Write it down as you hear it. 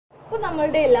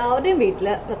നമ്മളുടെ എല്ലാവരുടെയും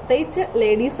വീട്ടില്, പ്രത്യേകിച്ച്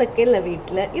ലേഡീസ് ഒക്കെ ഉള്ള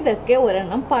വീട്ടില് ഇതൊക്കെ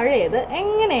ഒരെണ്ണം പഴയത്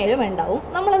എങ്ങനെയാലും ഉണ്ടാവും.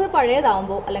 നമ്മളത്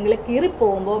പഴയതാവുമ്പോൾ അല്ലെങ്കിൽ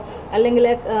കീറിപ്പോകുമ്പോൾ അല്ലെങ്കിൽ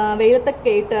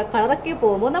വെയിലത്തൊക്കെ ഇട്ട് കളറൊക്കെ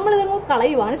പോകുമ്പോൾ നമ്മൾ ഇതങ്ങ്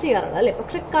കളയുവാണ് ചെയ്യാറുള്ളത് അല്ലെ.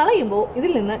 പക്ഷെ കളയുമ്പോൾ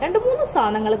ഇതിൽ നിന്ന് 2-3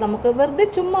 സാധനങ്ങൾ നമുക്ക് വെറുതെ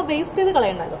ചുമ്മാ വേസ്റ്റ് ചെയ്ത്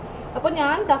കളയണ്ടല്ലോ. അപ്പൊ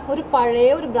ഞാൻ ഒരു പഴയ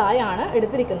ഒരു ബ്രായാണ്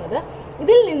എടുത്തിരിക്കുന്നത്.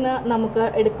 ഇതിൽ നിന്ന് നമുക്ക്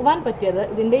എടുക്കുവാൻ പറ്റിയത്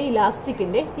ഇതിന്റെ ഈ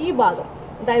ഇലാസ്റ്റിക്കിന്റെ ഈ ഭാഗം,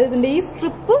 അതായത് ഇതിന്റെ ഈ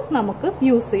സ്ട്രിപ്പ് നമുക്ക്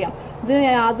യൂസ് ചെയ്യാം. ഇതിന്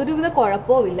യാതൊരുവിധ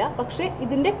കുഴപ്പവുമില്ല. പക്ഷെ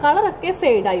ഇതിന്റെ കളറൊക്കെ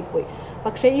ഫെയ്ഡായി പോയി.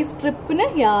 പക്ഷെ ഈ സ്ട്രിപ്പിന്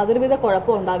യാതൊരുവിധ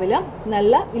കുഴപ്പവും ഉണ്ടാവില്ല.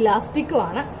 നല്ല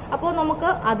ഇലാസ്റ്റിക്കുമാണ്. അപ്പോൾ നമുക്ക്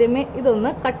ആദ്യമേ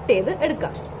ഇതൊന്ന് കട്ട് ചെയ്ത്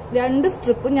എടുക്കാം. 2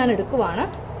 സ്ട്രിപ്പും ഞാൻ എടുക്കുവാണ്.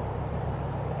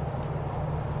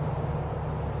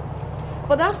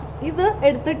 അപ്പൊ ഇത്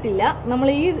എടുത്തിട്ടില്ല, നമ്മൾ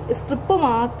ഈ സ്ട്രിപ്പ്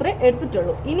മാത്രമേ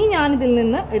എടുത്തിട്ടുള്ളൂ. ഇനി ഞാൻ ഇതിൽ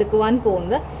നിന്ന് എടുക്കുവാൻ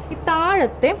പോകുന്നത് ഈ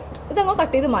താഴത്തെ ഇതങ്ങ്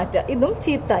കട്ട് ചെയ്ത് മാറ്റുക. ഇതും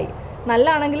ചീത്തായി.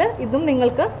 നല്ലതാണെങ്കിൽ ഇതും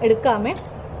നിങ്ങൾക്ക് എടുക്കാമേ.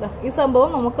 ഈ സംഭവം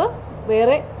നമുക്ക്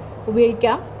വേറെ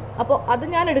ഉപയോഗിക്കാം. അപ്പോൾ അത്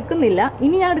ഞാൻ എടുക്കുന്നില്ല.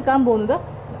 ഇനി ഞാൻ എടുക്കാൻ പോകുന്നത്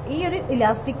ഈ ഒരു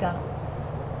ഇലാസ്റ്റിക് ആണ്.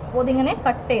 അപ്പോൾ ഇതിങ്ങനെ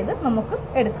കട്ട് ചെയ്ത് നമുക്ക്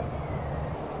എടുക്കാം.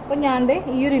 അപ്പോൾ ഞാൻ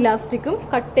ഈ ഒരു ഇലാസ്റ്റിക്കും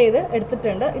കട്ട് ചെയ്ത്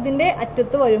എടുത്തിട്ടുണ്ട്. ഇതിന്റെ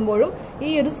അറ്റത്ത് വരുമ്പോഴും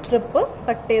ഈ ഒരു സ്ട്രിപ്പ്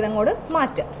കട്ട് ചെയ്ത് അങ്ങോട്ട്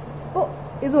മാറ്റാം. അപ്പോൾ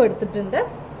ഇതും എടുത്തിട്ടുണ്ട്.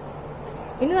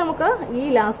 ഇനി നമുക്ക് ഈ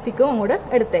ഇലാസ്റ്റിക്കും അങ്ങോട്ട്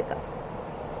എടുത്തേക്കാം.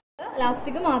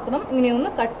 ഇലാസ്റ്റിക് മാത്രം ഇങ്ങനെയൊന്ന്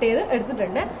കട്ട് ചെയ്ത്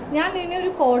എടുത്തിട്ടുണ്ട്. ഞാൻ ഇനി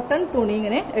ഒരു കോട്ടൺ തുണി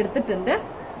ഇങ്ങനെ എടുത്തിട്ടുണ്ട്.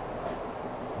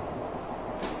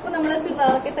 അപ്പൊ നമ്മൾ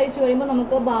ചുരിദാറൊക്കെ തയ്ച്ചു കഴിയുമ്പോൾ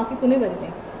നമുക്ക് ബാക്കി തുണി വരില്ലേ,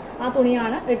 ആ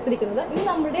തുണിയാണ് എടുത്തിരിക്കുന്നത്. ഇനി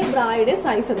നമ്മുടെ ബ്രായുടെ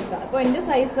സൈസ് എടുക്കുക. അപ്പൊ എന്റെ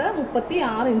സൈസ്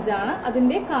 36 ഇഞ്ചാണ്.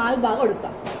 അതിന്റെ 1/4 ഭാഗം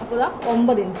എടുക്കുക. അപ്പൊ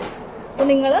 9 ഇഞ്ച്. അപ്പൊ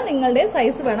നിങ്ങൾ നിങ്ങളുടെ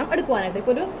സൈസ് വേണം എടുക്കുവാനായിട്ട്.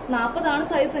 ഇപ്പൊ ഒരു 40 ആണ്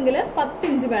സൈസ് എങ്കിൽ 10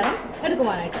 ഇഞ്ച് വേണം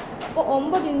എടുക്കുവാനായിട്ട്. അപ്പൊ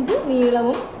 9 ഇഞ്ച്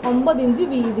നീളവും 9 ഇഞ്ച്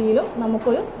വീതിയിലും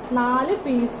നമുക്കൊരു 4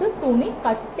 പീസ് തുണി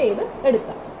കട്ട് ചെയ്ത്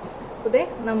എടുക്കാം. അതെ,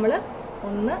 നമ്മള്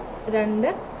 1,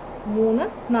 2, 3,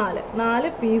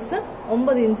 4 പീസ്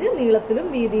 9 ഇഞ്ച് നീളത്തിലും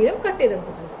വീതിയിലും കട്ട്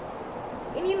ചെയ്തെടുത്തിട്ടുണ്ട്.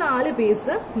 ഇനി 4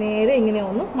 പീസ് നേരെ ഇങ്ങനെ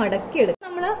ഒന്ന് മടക്കിയെടുക്കും.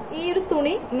 നമ്മള് ഈ ഒരു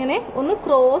തുണി ഇങ്ങനെ ഒന്ന്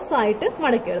ക്രോസ് ആയിട്ട്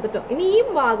മടക്കിയെടുത്തിട്ടോ. ഇനി ഈ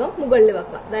ഭാഗം മുകളിൽ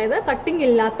വെക്കുക, അതായത് കട്ടിങ്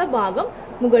ഇല്ലാത്ത ഭാഗം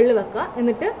മുകളിൽ വെക്കുക.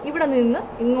 എന്നിട്ട് ഇവിടെ നിന്ന്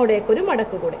ഇങ്ങോട്ടേക്കൊരു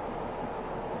മടക്ക് കൂടെ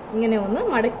ഇങ്ങനെ ഒന്ന്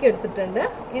മടക്കിയെടുത്തിട്ടുണ്ട്.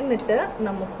 എന്നിട്ട്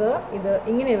നമുക്ക് ഇത്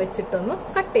ഇങ്ങനെ വെച്ചിട്ടൊന്ന്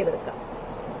കട്ട് ചെയ്തെടുക്കാം.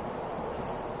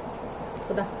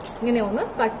 ഇങ്ങനെ ഒന്ന്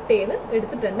കട്ട് ചെയ്ത്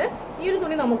എടുത്തിട്ടുണ്ട്. ഈ ഒരു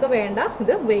തുണി നമുക്ക് വേണ്ട,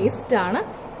 ഇത് വേസ്റ്റ് ആണ്.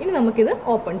 ഇനി നമുക്കിത്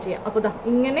ഓപ്പൺ ചെയ്യാം. അപ്പൊ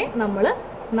ഇങ്ങനെ നമ്മൾ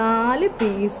 4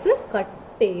 പീസ് കട്ട്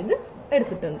ചെയ്ത്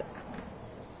എടുത്തിട്ടുണ്ട്.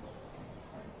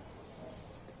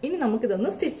 ഇനി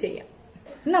നമുക്കിതൊന്ന് സ്റ്റിച്ച് ചെയ്യാം.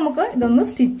 നമുക്ക് ഇതൊന്ന്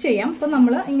സ്റ്റിച്ച് ചെയ്യാം. അപ്പൊ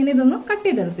നമ്മൾ ഇങ്ങനെ ഇതൊന്ന് കട്ട്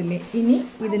ചെയ്തെടുത്തില്ലേ, ഇനി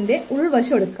ഇതിന്റെ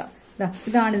ഉൾവശം എടുക്കാം.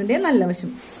 ഇതാണ് ഇതിന്റെ നല്ല വശം.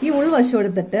 ഈ ഉൾവശം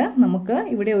എടുത്തിട്ട് നമുക്ക്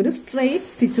ഇവിടെ ഒരു സ്ട്രെയിറ്റ്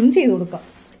സ്റ്റിച്ചും ചെയ്ത് കൊടുക്കാം.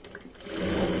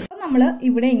 നമ്മൾ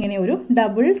ഇവിടെ ഇങ്ങനെ ഒരു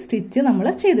ഡബിൾ സ്റ്റിച്ച് നമ്മൾ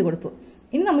ചെയ്ത് കൊടുത്തു.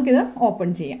 ഇനി നമുക്കിത് ഓപ്പൺ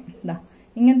ചെയ്യാം.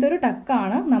 ഇങ്ങനത്തെ ഒരു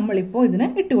ടക്കാണ് നമ്മളിപ്പോൾ ഇതിന്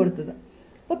ഇട്ട് കൊടുത്തത്.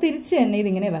 അപ്പോൾ തിരിച്ച് തന്നെ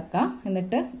ഇതിങ്ങനെ വെക്കാം.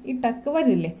 എന്നിട്ട് ഈ ടക്ക്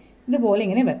വരില്ലേ, ഇതുപോലെ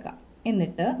ഇങ്ങനെ വെക്കാം.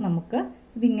 എന്നിട്ട് നമുക്ക്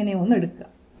ഇതിങ്ങനെ ഒന്ന് എടുക്കുക.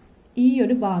 ഈ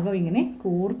ഒരു ഭാഗം ഇങ്ങനെ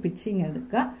കൂർപ്പിച്ച് ഇങ്ങനെ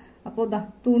എടുക്കുക. അപ്പോൾ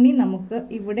തുണി നമുക്ക്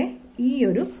ഇവിടെ ഈ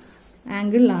ഒരു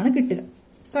ആംഗിളിലാണ് കിട്ടുക.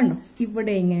 കണ്ടോ,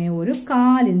 ഇവിടെ ഇങ്ങനെ ഒരു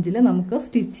 1/4 ഇഞ്ചിൽ നമുക്ക്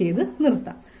സ്റ്റിച്ച് ചെയ്ത്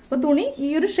നിർത്താം. അപ്പോൾ തുണി ഈ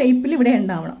ഒരു ഷേപ്പിൽ ഇവിടെ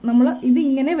ഉണ്ടാവണം. നമ്മൾ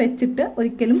ഇതിങ്ങനെ വെച്ചിട്ട്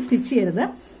ഒരിക്കലും സ്റ്റിച്ച് ചെയ്യരുത്.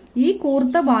 ഈ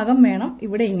കൂർത്ത ഭാഗം വേണം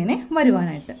ഇവിടെ ഇങ്ങനെ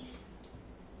വരുവാനായിട്ട്.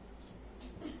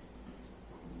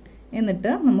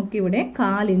 എന്നിട്ട് നമുക്കിവിടെ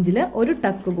 1/4 ഇഞ്ചിൽ ഒരു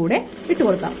ടക്ക് കൂടെ ഇട്ട്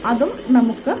കൊടുക്കാം. അതും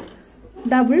നമുക്ക്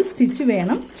ഡബിൾ സ്റ്റിച്ച്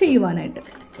വേണം ചെയ്യുവാനായിട്ട്.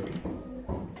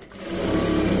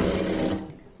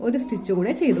 ഒരു സ്റ്റിച്ച്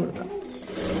കൂടെ ചെയ്ത് കൊടുക്കാം.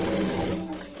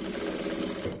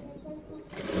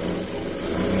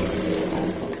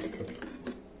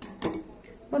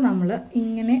 അപ്പോൾ നമ്മൾ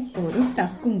ഇങ്ങനെ ഒരു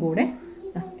ടക്കും കൂടെ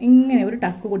ഇങ്ങനെ ഒരു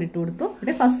ടക്ക് കൂടി ഇട്ട് കൊടുത്തു.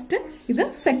 ഇവിടെ ഫസ്റ്റ്, ഇത്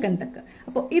സെക്കൻഡ് ടക്ക്.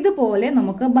 അപ്പോൾ ഇതുപോലെ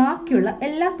നമുക്ക് ബാക്കിയുള്ള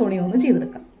എല്ലാ തുണിയും ഒന്ന്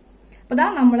ചെയ്തെടുക്കാം. അപ്പോൾ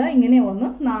നമ്മൾ ഇങ്ങനെ ഒന്ന്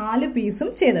 4 പീസും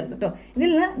ചെയ്തെടുത്തിട്ടോ. ഇതിൽ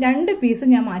നിന്ന് 2 പീസ്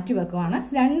ഞാൻ മാറ്റി വെക്കുവാണ്.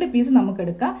 2 പീസ് നമുക്ക്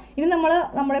എടുക്കാം. ഇനി നമ്മൾ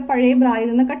നമ്മുടെ പഴയ ബ്രായിൽ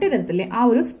നിന്ന് കട്ട് ചെയ്തെടുത്തില്ലേ, ആ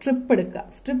ഒരു സ്ട്രിപ്പ് എടുക്കുക.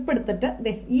 സ്ട്രിപ്പ്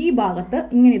എടുത്തിട്ട് ഈ ഭാഗത്ത്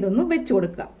ഇങ്ങനെ ഇതൊന്ന് വെച്ച്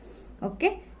കൊടുക്കുക.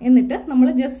 ഓക്കെ, എന്നിട്ട് നമ്മൾ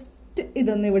ജസ്റ്റ്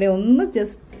ഇതൊന്ന് ഇവിടെ ഒന്ന്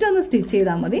ജസ്റ്റ് ഒന്ന് സ്റ്റിച്ച്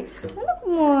ചെയ്താൽ മതി.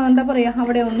 എന്താ പറയാ,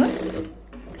 അവിടെ ഒന്ന്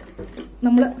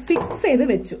നമ്മൾ ഫിക്സ് ചെയ്ത്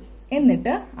വെച്ചു.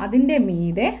 എന്നിട്ട് അതിന്റെ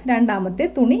മീതെ രണ്ടാമത്തെ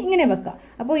തുണി ഇങ്ങനെ വെക്കാം.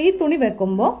 അപ്പോൾ ഈ തുണി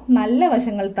വെക്കുമ്പോൾ നല്ല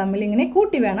വശങ്ങൾ തമ്മിൽ ഇങ്ങനെ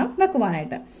കൂട്ടി വേണം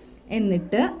വെക്കുവാനായിട്ട്.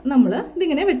 എന്നിട്ട് നമ്മൾ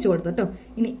ഇതിങ്ങനെ വെച്ചു കൊടുത്തു കേട്ടോ.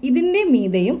 ഇനി ഇതിന്റെ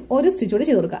മീതെയും ഒരു സ്റ്റിച്ച് കൂടി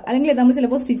ചെയ്ത് കൊടുക്കുക. അല്ലെങ്കിൽ നമ്മൾ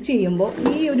ചിലപ്പോൾ സ്റ്റിച്ച് ചെയ്യുമ്പോൾ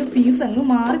ഈ ഒരു പീസ് അങ്ങ്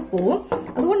മാറിപ്പോവും.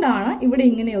 അതുകൊണ്ടാണ് ഇവിടെ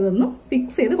ഇങ്ങനെ ഒന്ന്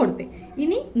ഫിക്സ് ചെയ്ത് കൊടുത്തേ.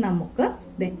 ഇനി നമുക്ക്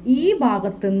ഈ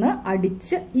ഭാഗത്തുനിന്ന്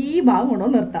അടിച്ച് ഈ ഭാഗം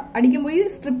കൊണ്ടുവന്ന് നിർത്താം. അടിക്കുമ്പോൾ ഈ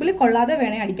സ്ട്രിപ്പിൽ കൊള്ളാതെ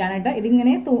വേണേ അടിക്കാനായിട്ട്.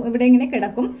 ഇതിങ്ങനെ ഇവിടെ ഇങ്ങനെ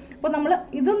കിടക്കും. അപ്പോൾ നമ്മൾ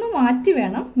ഇതൊന്ന് മാറ്റി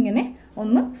വേണം ഇങ്ങനെ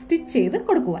ഒന്ന് സ്റ്റിച്ച് ചെയ്ത്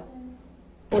കൊടുക്കുവാൻ.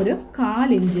 ഒരു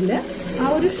 1/4 ഇഞ്ചില് ആ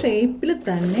ഒരു ഷേപ്പിൽ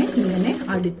തന്നെ ഇങ്ങനെ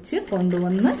അടിച്ച്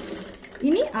കൊണ്ടുവന്ന്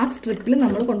ഇനി ആ സ്ട്രിപ്പിൽ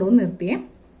നമ്മൾ കൊണ്ടുവന്ന് നിർത്തിയേ.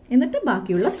 എന്നിട്ട്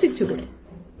ബാക്കിയുള്ള സ്റ്റിച്ച് കൊടുക്കും.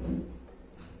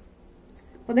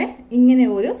 അതെ, ഇങ്ങനെ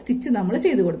ഒരു സ്റ്റിച്ച് നമ്മൾ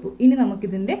ചെയ്ത് കൊടുത്തു. ഇനി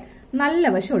നമുക്കിതിന്റെ നല്ല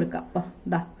വശം എടുക്കാം. അപ്പൊ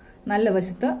ദാ നല്ല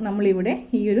വശത്ത് നമ്മളിവിടെ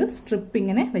ഈ ഒരു സ്ട്രിപ്പ്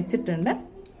ഇങ്ങനെ വെച്ചിട്ടുണ്ട്.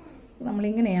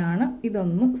 നമ്മളിങ്ങനെയാണ്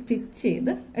ഇതൊന്ന് സ്റ്റിച്ച്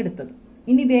ചെയ്ത് എടുത്തത്.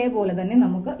 ഇനി ഇതേപോലെ തന്നെ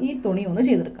നമുക്ക് ഈ തുണി ഒന്ന്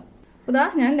ചെയ്തെടുക്കാം. അതാ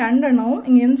ഞാൻ 2 എണ്ണവും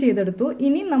ഇങ്ങനെ ചെയ്തെടുത്തു.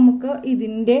 ഇനി നമുക്ക്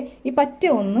ഇതിന്റെ ഈ പറ്റ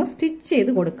ഒന്ന് സ്റ്റിച്ച്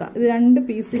ചെയ്ത് കൊടുക്കാം. ഇത് 2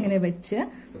 പീസ് ഇങ്ങനെ വെച്ച്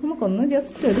നമുക്കൊന്ന്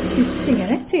ജസ്റ്റ് ഒരു സ്റ്റിച്ച്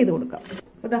ഇങ്ങനെ ചെയ്ത് കൊടുക്കാം.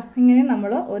 അതാ ഇങ്ങനെ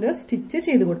നമ്മൾ ഒരു സ്റ്റിച്ച്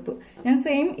ചെയ്ത് കൊടുത്തു. ഞാൻ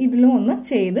സെയിം ഇതിലും ഒന്ന്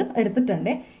ചെയ്ത്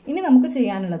എടുത്തിട്ടുണ്ട്. ഇനി നമുക്ക്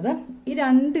ചെയ്യാനുള്ളത് ഈ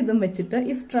 2 ഇതും വെച്ചിട്ട്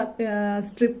ഈ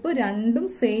സ്ട്രിപ്പ് രണ്ടും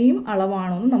സെയിം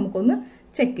അളവാണോ എന്ന് നമുക്കൊന്ന്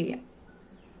ചെക്ക് ചെയ്യാം.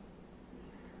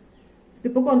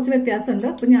 ഇതിപ്പോ കുറച്ച് വ്യത്യാസമുണ്ട്.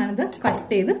 അപ്പൊ ഞാനിത് കട്ട്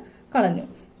ചെയ്ത് കളഞ്ഞു.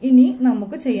 ഇനി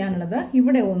നമുക്ക് ചെയ്യാനുള്ളത്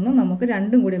ഇവിടെ ഒന്ന് നമുക്ക്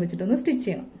 2ഉം കൂടി വെച്ചിട്ടൊന്ന് സ്റ്റിച്ച്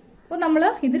ചെയ്യണം. അപ്പോൾ നമ്മൾ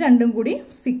ഇത് 2ഉം കൂടി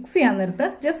ഫിക്സ് ചെയ്യാൻ നേരത്ത്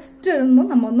ജസ്റ്റ് ഒന്ന്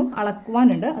നമ്മൊന്നും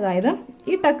അളക്കുവാനുണ്ട്. അതായത്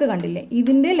ഈ ടക്ക് കണ്ടില്ലേ,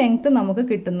 ഇതിന്റെ ലെങ്ത് നമുക്ക്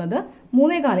കിട്ടുന്നത്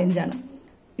 3.25 ഇഞ്ചാണ്.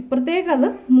 ഇപ്പുറത്തേക്ക് അത്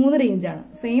 3.5 ഇഞ്ചാണ്.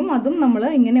 സെയിം അതും നമ്മൾ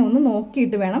ഇങ്ങനെ ഒന്ന്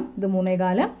നോക്കിയിട്ട് വേണം. ഇത്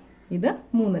 3.25, ഇത്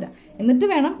 3.5. എന്നിട്ട്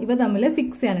വേണം ഇവ തമ്മിൽ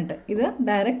ഫിക്സ് ചെയ്യാനിട്ട്. ഇത്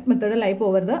ഡയറക്റ്റ് മെത്തേഡിലായി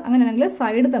പോകരുത്. അങ്ങനെയാണെങ്കിൽ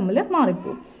സൈഡ് തമ്മിൽ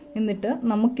മാറിപ്പോവും. എന്നിട്ട്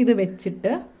നമുക്കിത്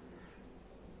വെച്ചിട്ട്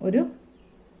ഒരു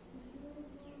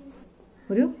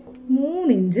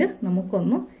 3 ഇഞ്ച്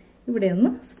നമുക്കൊന്ന് ഇവിടെ ഒന്ന്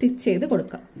സ്റ്റിച്ച് ചെയ്ത്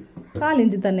കൊടുക്കാം. 1/4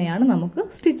 ഇഞ്ച് തന്നെയാണ് നമുക്ക്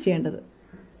സ്റ്റിച്ച് ചെയ്യേണ്ടത്.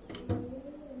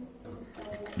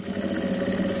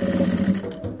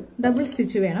 ഡബിൾ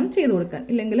സ്റ്റിച്ച് വേണം ചെയ്ത് കൊടുക്കാൻ,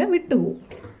 ഇല്ലെങ്കിൽ വിട്ടുപോകും.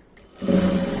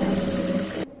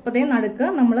 അപ്പൊ അതേ നടുക്ക്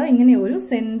നമ്മൾ ഇങ്ങനെ ഒരു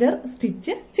സെന്റർ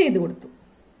സ്റ്റിച്ച് ചെയ്ത് കൊടുത്തു.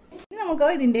 ഇനി നമുക്ക്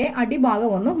ഇതിന്റെ അടിഭാഗം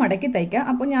ഒന്ന് മടക്കി തയ്ക്കാം.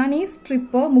 അപ്പൊ ഞാൻ ഈ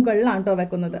സ്ട്രിപ്പ് മുകളിലാണ് കേട്ടോ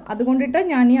വെക്കുന്നത്. അതുകൊണ്ടിട്ട്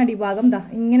ഞാൻ ഈ അടിഭാഗം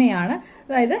ഇങ്ങനെയാണ്,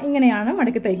 അതായത് ഇങ്ങനെയാണ്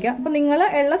മടക്കി തയ്ക്കുക. അപ്പൊ നിങ്ങൾ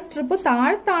ഉള്ള സ്ട്രിപ്പ്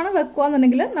താഴത്താണ്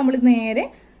വെക്കുകയെന്നുണ്ടെങ്കിൽ നമ്മൾ നേരെ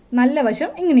നല്ല വശം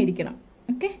ഇങ്ങനെ ഇരിക്കണം.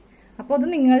 ഓക്കെ, അപ്പോൾ അത്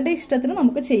നിങ്ങളുടെ ഇഷ്ടത്തിന്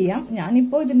നമുക്ക് ചെയ്യാം.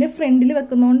 ഞാനിപ്പോൾ ഇതിന്റെ ഫ്രണ്ടിൽ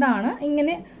വെക്കുന്നതുകൊണ്ടാണ്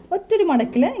ഇങ്ങനെ ഒറ്റൊരു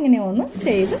മടക്കിൽ ഇങ്ങനെ ഒന്ന്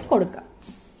ചെയ്ത് കൊടുക്കാം.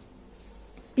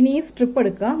 ഇനി ഈ സ്ട്രിപ്പ്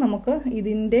എടുക്കുക. നമുക്ക്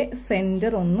ഇതിന്റെ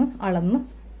സെന്റർ ഒന്ന് അളന്ന്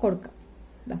കൊടുക്കാം.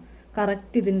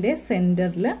 കറക്റ്റ് ഇതിന്റെ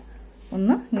സെന്ററിൽ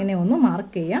ഒന്ന് ഇങ്ങനെ ഒന്ന്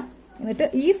മാർക്ക് ചെയ്യാം. എന്നിട്ട്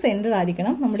ഈ സെന്റർ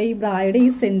ആയിരിക്കണം നമ്മുടെ ഈ ബ്രായുടെ ഈ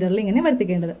സെന്ററിൽ ഇങ്ങനെ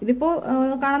വരുത്തിക്കേണ്ടത്. ഇതിപ്പോ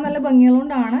കാണാൻ നല്ല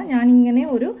ഭംഗിയുള്ളതുകൊണ്ടാണ് ഞാൻ ഇങ്ങനെ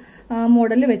ഒരു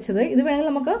മോഡൽ വെച്ചത്. ഇത് വേണമെങ്കിൽ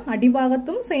നമുക്ക്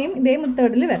അടിഭാഗത്തും സെയിം ഇതേ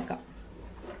മെത്തേഡിൽ വെക്കാം.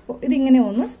 അപ്പോൾ ഇതിങ്ങനെ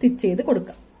ഒന്ന് സ്റ്റിച്ച് ചെയ്ത്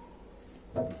കൊടുക്കാം.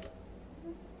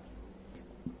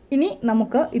 ഇനി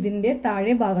നമുക്ക് ഇതിന്റെ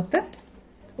താഴെ ഭാഗത്ത്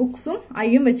ഉക്സും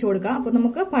അയ്യും വെച്ച് കൊടുക്കാം. അപ്പൊ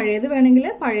നമുക്ക് പഴയത് വേണമെങ്കിൽ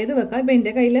പഴയത് വെക്കാം. ഇപ്പൊ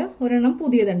എന്റെ കയ്യിൽ ഒരെണ്ണം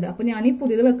പുതിയതുണ്ട്. അപ്പൊ ഞാൻ ഈ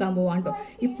പുതിയത് വെക്കാൻ പോവാം കേട്ടോ.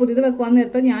 ഈ പുതിയത് വെക്കാൻ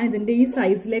നേരത്തെ ഞാൻ ഇതിന്റെ ഈ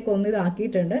സൈസിലേക്ക് ഒന്ന്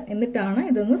ഇതാക്കിയിട്ടുണ്ട്. എന്നിട്ടാണ്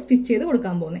ഇതൊന്ന് സ്റ്റിച്ച് ചെയ്ത്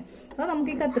കൊടുക്കാൻ പോകുന്നത്. അത്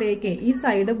നമുക്ക് ഈ കത്രികയ്ക്ക് ഈ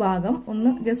സൈഡ് ഭാഗം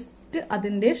ഒന്ന് ജസ്റ്റ്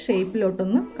അതിന്റെ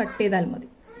ഷേപ്പിലോട്ടൊന്ന് കട്ട് ചെയ്താൽ മതി.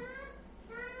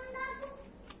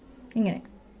 ഇങ്ങനെ.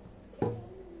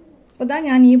 അപ്പൊ ഇതാ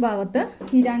ഞാൻ ഈ ഭാഗത്ത്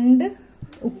ഈ 2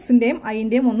 ഉക്സിന്റെയും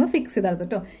അയിന്റെയും ഒന്ന് ഫിക്സ് ചെയ്തെടുത്തു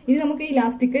കേട്ടോ. ഇനി നമുക്ക് ഈ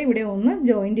ഇലാസ്റ്റിക് ഇവിടെ ഒന്ന്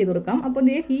ജോയിൻ ചെയ്ത് കൊടുക്കാം. അപ്പോൾ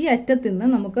ഈ അറ്റത്ത് നിന്ന്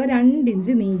നമുക്ക് 2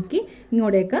 ഇഞ്ച് നീക്കി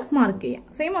ഇങ്ങോട്ടേക്ക് മാർക്ക് ചെയ്യാം.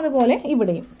 സെയിം അതുപോലെ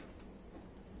ഇവിടെയും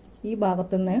ഈ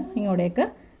ഭാഗത്തു നിന്ന് ഇങ്ങോട്ടേക്ക്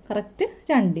കറക്റ്റ്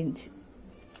 2 ഇഞ്ച്.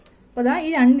 അപ്പോൾ അതാ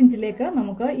ഈ 2 ഇഞ്ചിലേക്ക്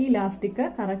നമുക്ക് ഈ ഇലാസ്റ്റിക്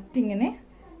കറക്റ്റ്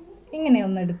ഇങ്ങനെ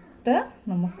ഒന്ന് എടുത്ത്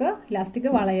നമുക്ക് ഇലാസ്റ്റിക്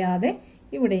വളയാതെ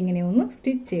ഇവിടെ ഇങ്ങനെ ഒന്ന്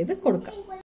സ്റ്റിച്ച് ചെയ്ത് കൊടുക്കാം.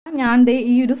 ഞാൻ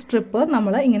ഈ ഒരു സ്ട്രിപ്പ്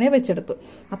നമ്മൾ ഇങ്ങനെ വെച്ചെടുത്തു.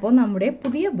 അപ്പോൾ നമ്മുടെ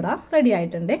പുതിയ ബ്ര റെഡി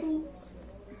ആയിട്ടുണ്ട്.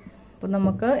 അപ്പോൾ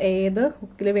നമുക്ക് ഏത്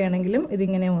ഹുക്കിൽ വേണമെങ്കിലും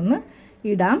ഇതിങ്ങനെ ഒന്ന്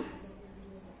ഇടാം.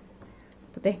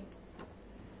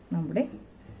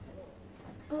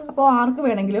 അപ്പോൾ ആർക്ക്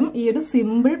വേണമെങ്കിലും ഈ ഒരു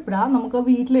സിമ്പിൾ ബ്ര നമുക്ക്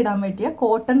വീട്ടിലിടാൻ പറ്റിയ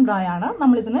കോട്ടൺ ബ്രയാണ്.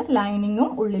 നമ്മളിതിന്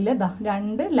ലൈനിങ്ങും ഉള്ളിൽ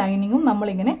 2 ലൈനിങ്ങും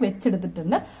നമ്മളിങ്ങനെ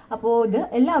വെച്ചെടുത്തിട്ടുണ്ട്. അപ്പോൾ ഇത്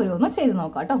എല്ലാവരും ഒന്ന് ചെയ്ത്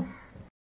നോക്കാം കേട്ടോ.